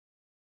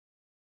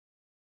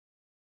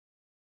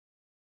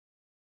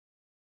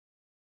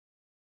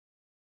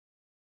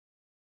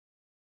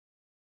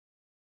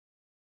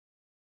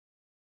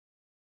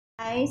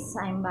Guys,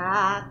 I'm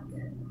back.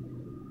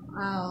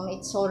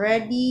 It's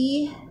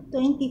already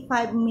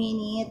 25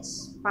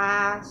 minutes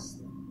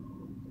past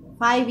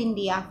 5 in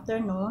the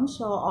afternoon,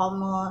 so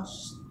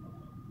almost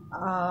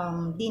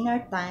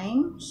dinner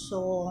time.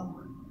 So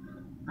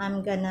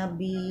I'm gonna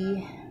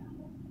be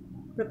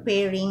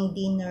preparing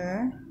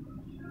dinner,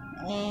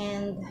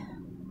 and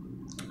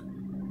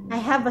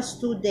I have a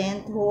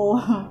student who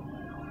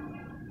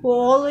who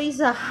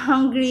always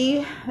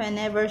hungry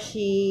whenever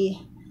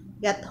she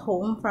get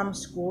home from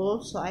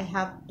school, so I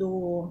have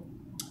to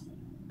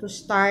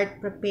start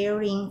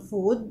preparing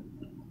food.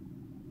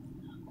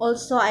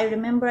 Also, I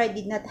remember I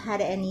did not had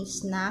any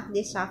snack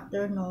this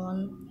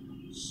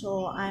afternoon,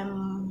 so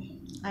I'm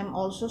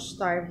also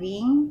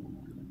starving.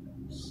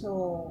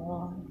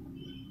 So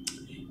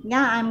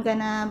yeah, I'm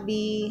gonna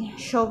be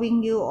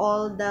showing you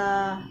all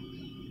the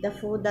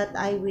food that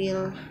I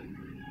will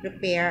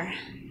prepare.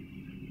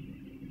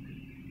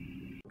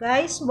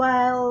 Guys,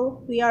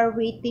 while we are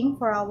waiting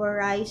for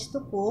our rice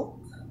to cook,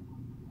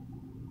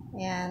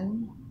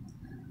 and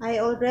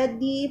I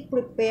already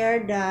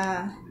prepared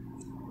the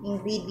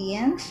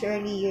ingredients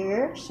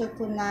earlier. So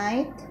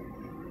tonight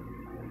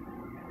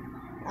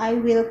I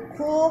will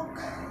cook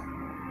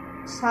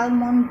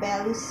salmon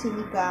belly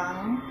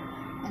sinigang,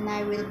 and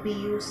I will be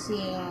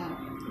using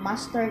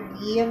mustard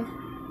leaf,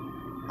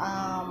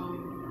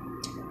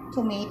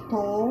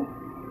 tomato,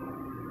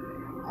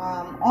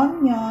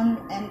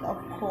 onion, and of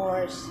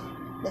course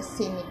the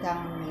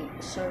sinigang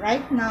mix. So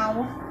right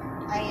now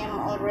I am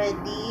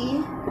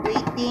already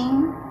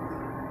waiting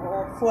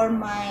for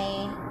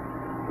my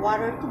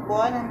water to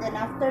boil, and then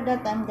after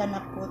that I'm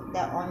gonna put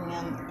the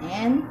onion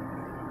and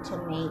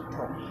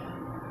tomato.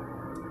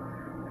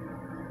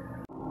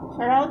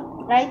 So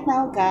right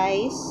now,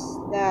 guys,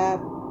 the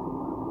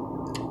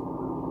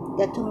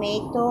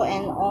tomato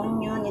and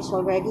onion is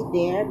already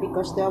there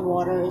because the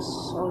water is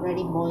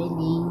already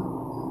boiling,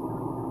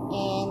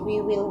 and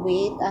we will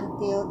wait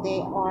until they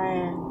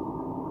are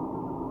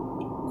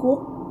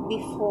cooked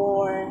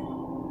before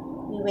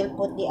we will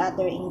put the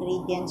other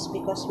ingredients,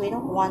 because we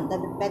don't want the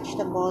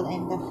vegetable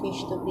and the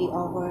fish to be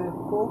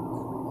overcooked.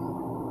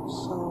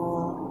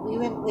 So we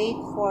will wait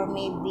for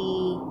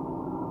maybe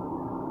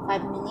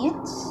 5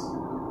 minutes,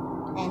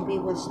 and we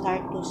will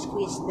start to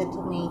squeeze the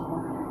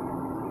tomato.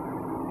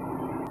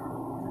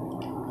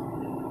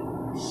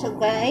 So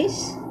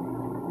guys,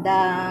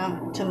 the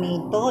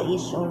tomato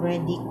is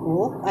already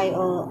cooked. I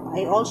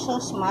also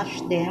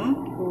smashed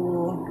them to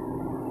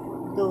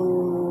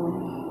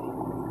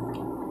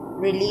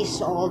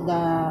release all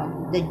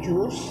the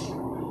juice.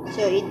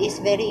 So it is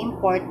very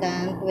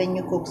important when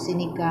you cook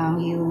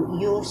sinigang, you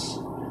use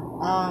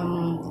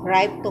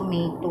ripe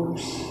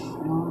tomatoes,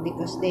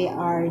 because they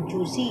are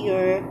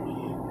juicier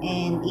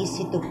and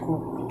easy to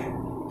cook.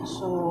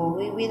 So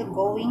we will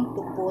going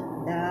to put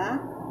the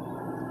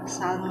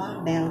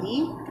salmon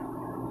belly.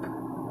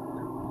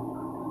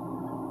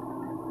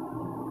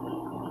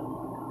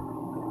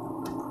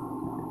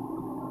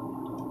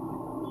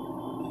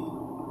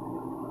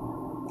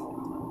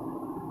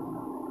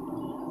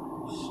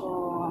 So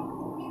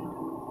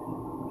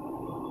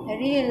I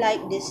really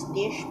like this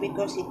dish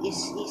because it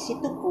is easy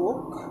to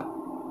cook,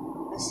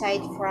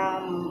 aside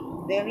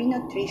from very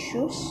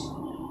nutritious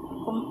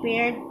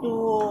compared to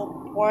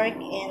pork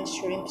and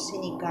shrimp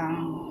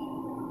sinigang.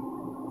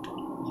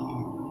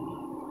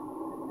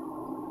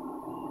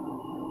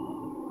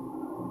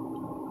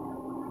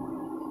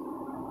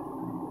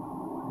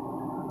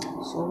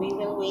 So we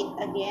will wait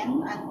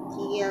again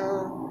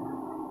until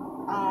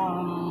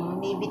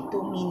maybe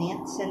 2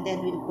 minutes, and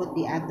then we'll put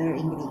the other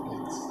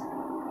ingredients.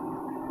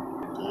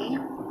 Okay,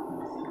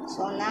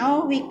 so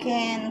now we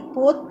can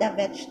put the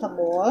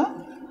vegetable.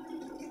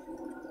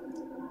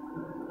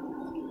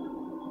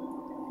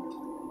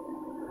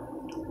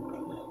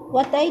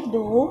 What I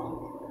do,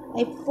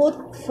 I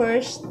put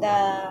first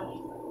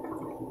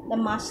the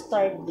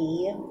mustard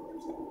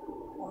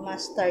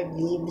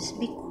leaves,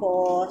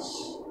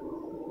 because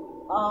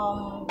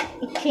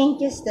it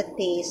changes the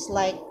taste.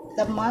 Like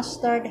the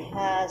mustard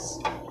has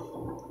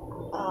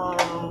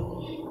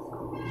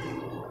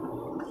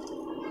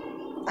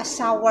a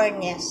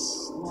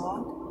sourness,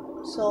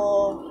 so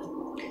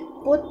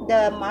put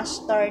the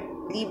mustard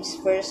leaves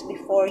first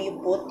before you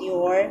put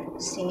your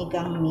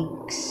sinigang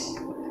mix.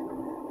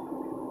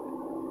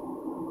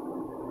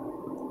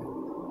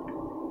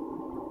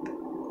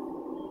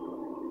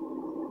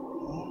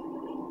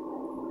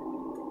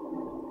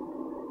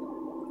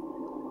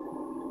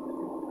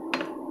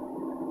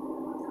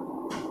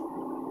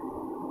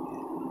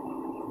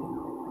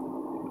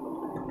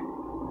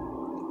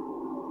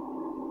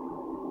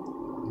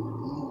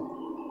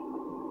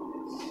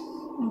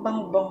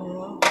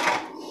 Bang-bang.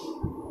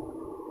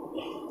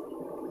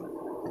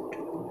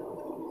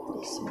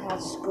 It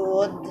smells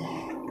good.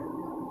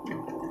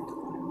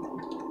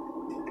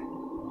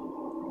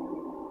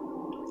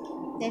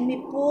 Then we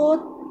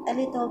put a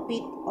little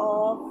bit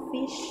of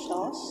fish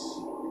sauce.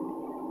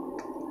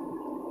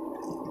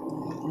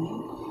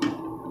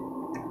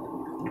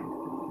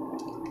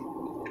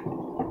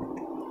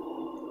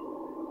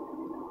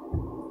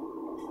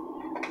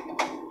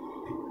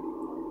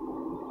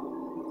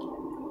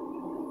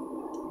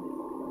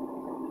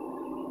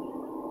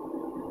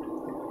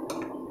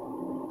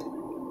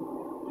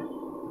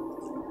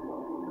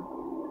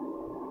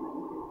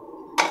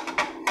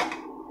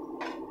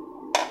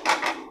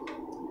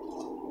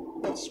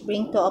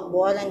 bring to a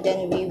boil, and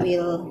then we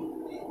will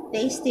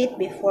taste it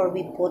before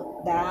we put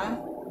the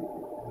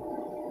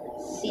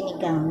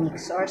sinigang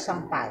mix or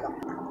sampalok.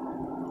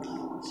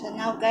 So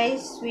now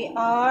guys, we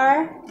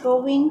are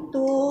going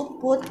to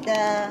put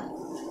the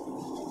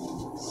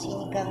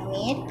sinigang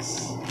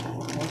mix.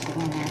 Ito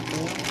na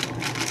natin.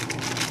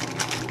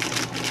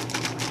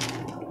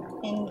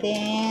 And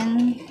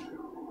then,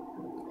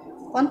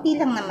 konti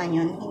lang naman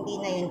yun.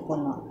 Hindi na yun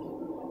puno.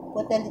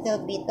 Put a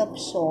little bit of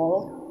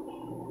salt.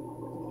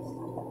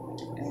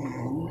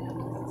 Ayan.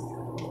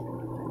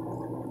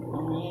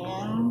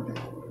 And,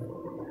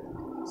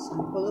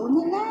 isang kulo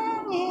na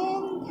lang.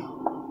 And,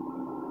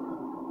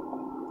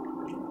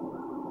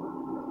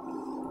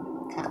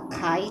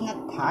 kakain na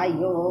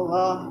tayo.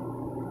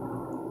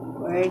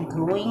 We're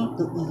going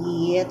to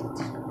eat.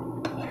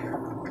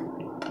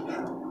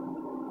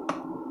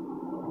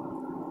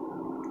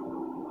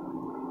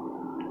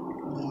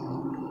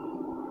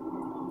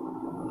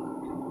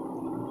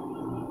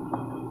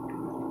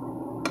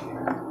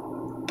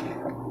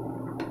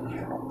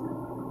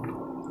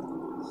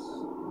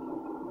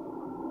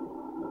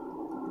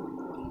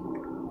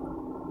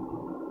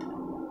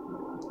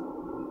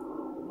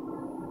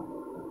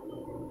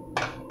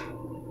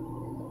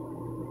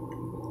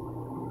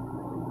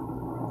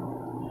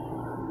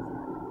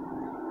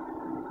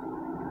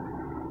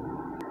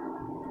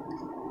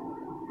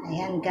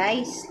 Ayan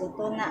guys,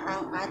 luto na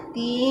ang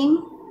ating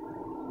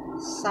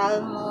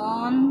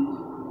salmon.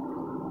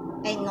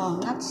 Ay no,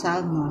 not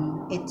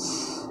salmon.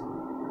 It's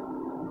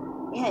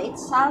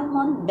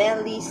salmon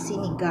belly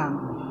sinigang.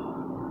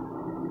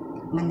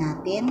 Tikman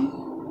natin.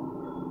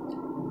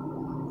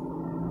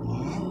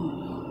 Ayan.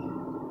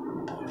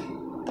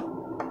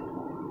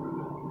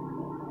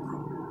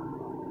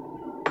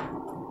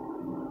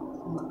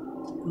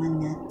 Tikman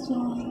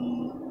natin.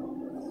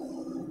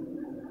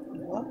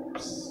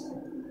 Oops.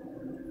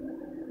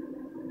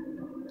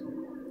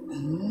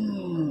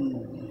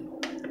 And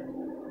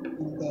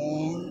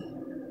then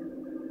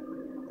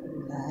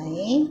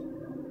gulay.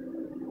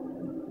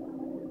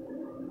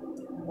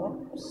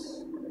 Oops.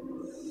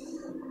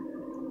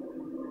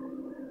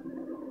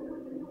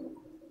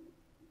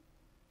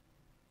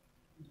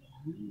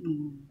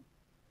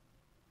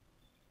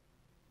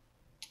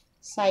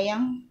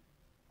 Sayang,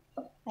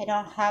 I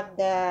don't have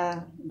the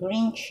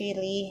green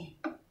chili.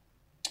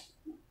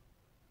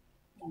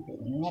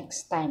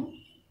 Next time.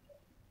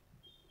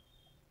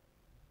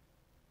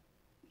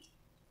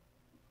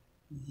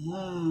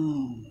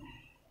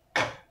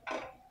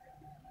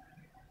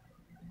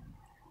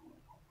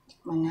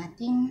 Tikman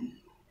natin.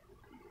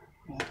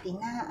 Ready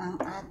na ang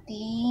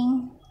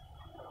ating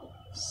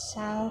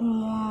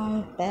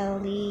salmon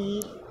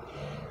belly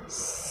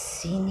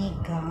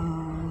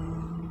sinigang.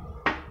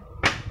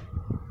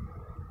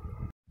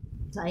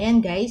 So,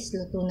 ayan guys,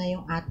 luto na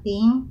yung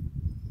ating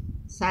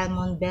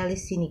salmon belly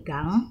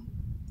sinigang.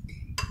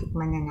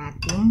 Tikman na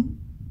natin.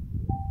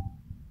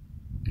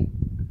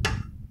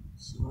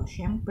 So,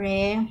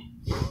 syempre,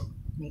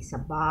 may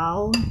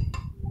sabaw.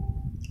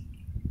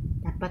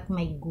 Dapat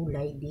may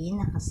gulay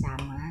din na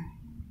kasama.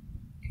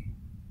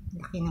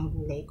 Laki ng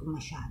gulay ko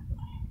masyado.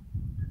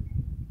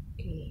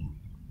 Okay.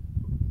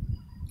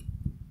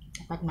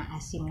 Dapat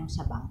maasim yung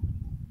sabaw.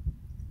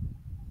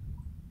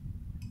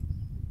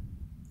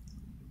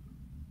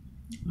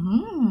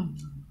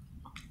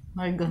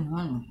 May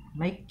ganun.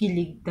 May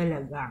kilig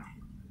talaga.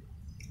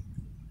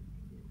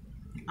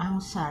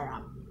 Ang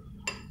sarap.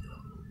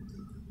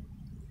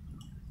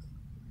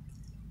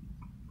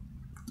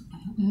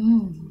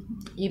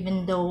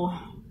 Even though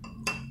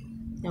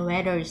the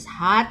weather is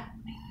hot,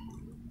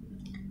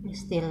 I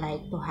still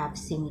like to have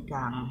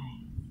sinigang.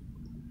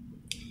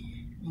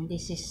 And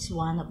this is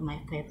one of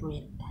my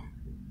favorite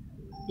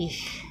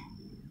dish.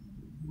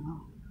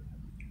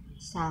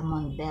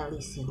 Salmon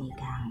belly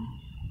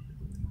sinigang.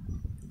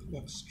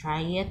 Let's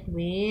try it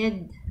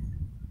with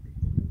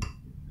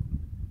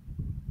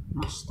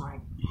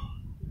mustard.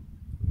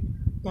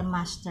 The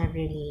mustard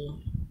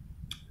really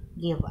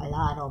give a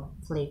lot of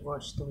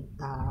flavors to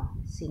the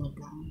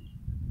sinigang.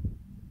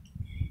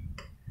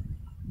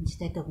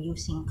 Instead of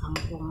using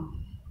kangkong,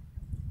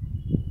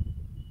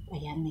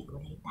 ayan, may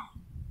gulay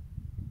tayo.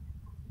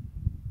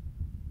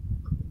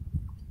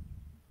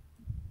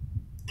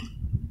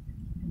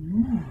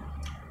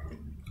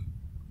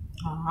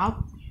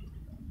 Harap.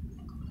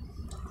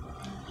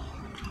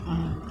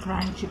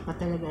 Crunchy pa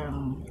talaga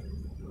ang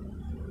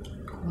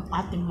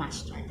ating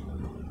mustard.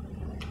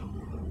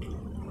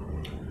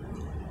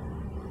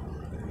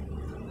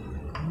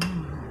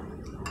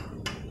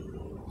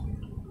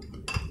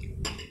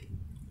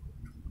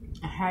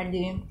 I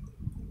highly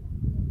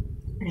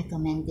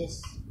recommend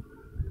this.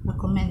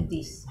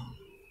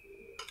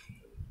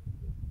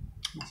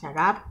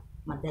 Masarap,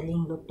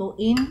 madaling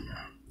lutuin,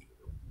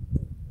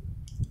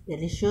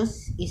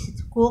 delicious, easy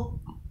to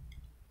cook,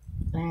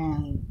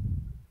 and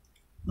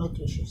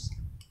nutritious.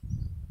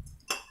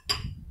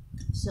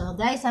 So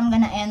guys, I'm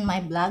gonna end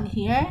my vlog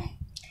here.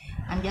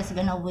 I'm just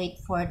gonna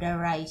wait for the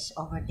rice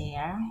over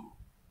there,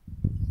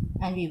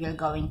 and we will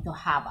going to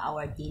have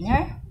our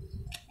dinner.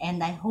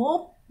 And I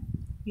hope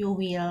you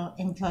will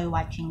enjoy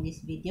watching this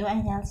video,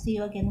 and I'll see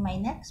you again in my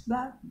next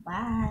vlog.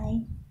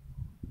 Bye!